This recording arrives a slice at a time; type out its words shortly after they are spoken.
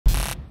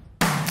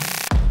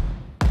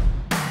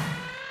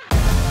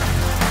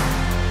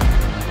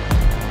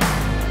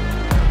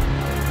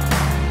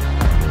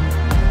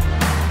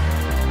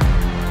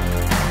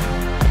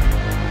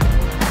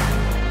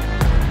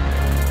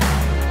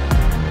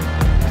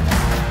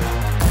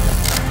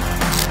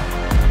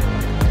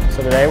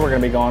So today we're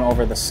going to be going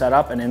over the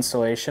setup and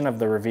installation of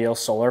the Reveal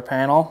solar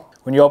panel.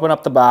 When you open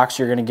up the box,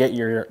 you're going to get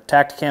your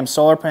Tactacam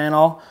solar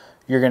panel,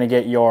 you're going to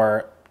get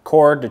your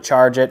cord to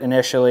charge it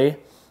initially,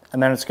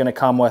 and then it's going to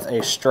come with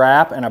a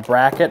strap and a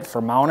bracket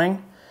for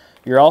mounting.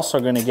 You're also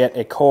going to get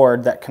a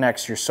cord that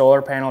connects your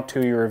solar panel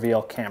to your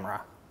Reveal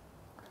camera.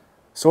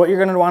 So what you're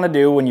going to want to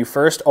do when you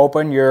first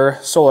open your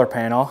solar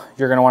panel,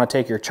 you're going to want to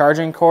take your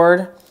charging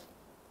cord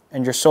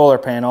and your solar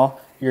panel.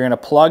 You're going to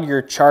plug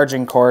your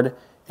charging cord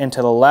into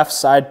the left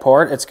side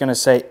port. It's going to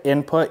say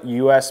input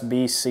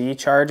USB-C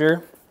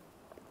charger.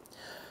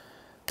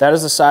 That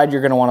is the side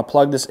you're going to want to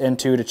plug this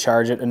into to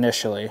charge it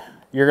initially.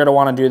 You're going to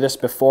want to do this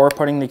before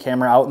putting the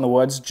camera out in the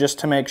woods just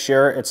to make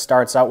sure it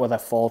starts out with a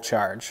full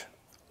charge.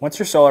 Once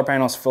your solar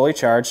panel is fully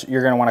charged,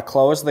 you're going to want to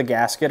close the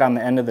gasket on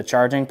the end of the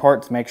charging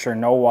port to make sure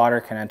no water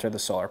can enter the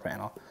solar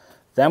panel.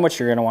 Then what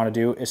you're going to want to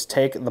do is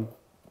take the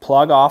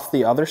plug off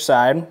the other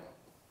side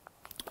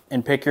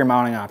and pick your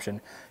mounting option.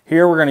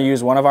 Here we're going to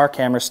use one of our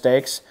camera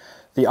stakes.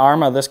 The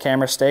arm of this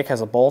camera stake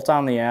has a bolt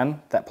on the end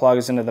that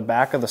plugs into the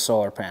back of the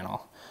solar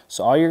panel.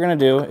 So all you're going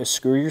to do is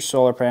screw your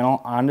solar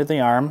panel onto the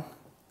arm.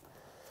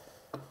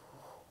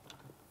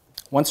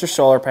 Once your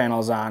solar panel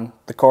is on,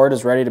 the cord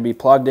is ready to be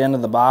plugged into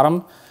the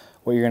bottom.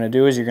 What you're going to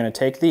do is you're going to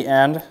take the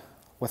end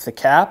with the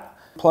cap,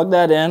 plug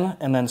that in,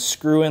 and then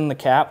screw in the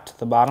cap to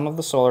the bottom of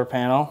the solar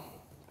panel.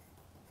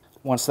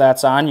 Once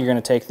that's on, you're going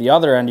to take the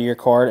other end of your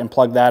cord and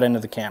plug that into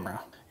the camera.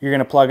 You're going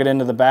to plug it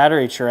into the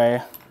battery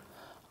tray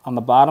on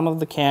the bottom of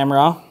the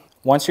camera.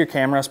 Once your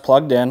camera is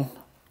plugged in,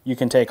 you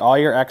can take all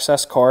your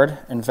excess cord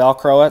and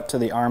Velcro it to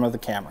the arm of the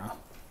camera.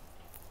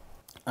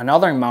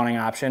 Another mounting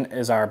option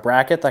is our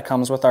bracket that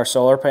comes with our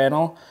solar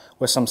panel.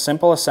 With some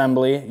simple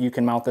assembly, you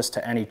can mount this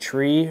to any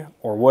tree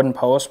or wooden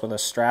post with a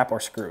strap or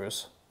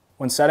screws.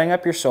 When setting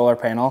up your solar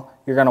panel,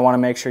 you're going to want to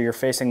make sure you're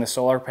facing the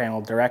solar panel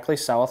directly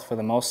south for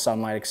the most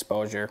sunlight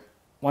exposure.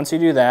 Once you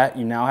do that,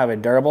 you now have a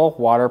durable,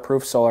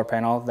 waterproof solar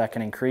panel that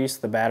can increase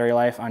the battery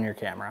life on your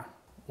camera.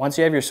 Once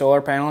you have your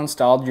solar panel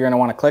installed, you're going to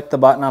want to click the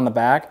button on the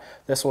back.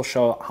 This will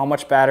show how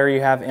much battery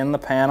you have in the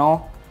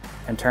panel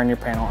and turn your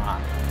panel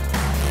on.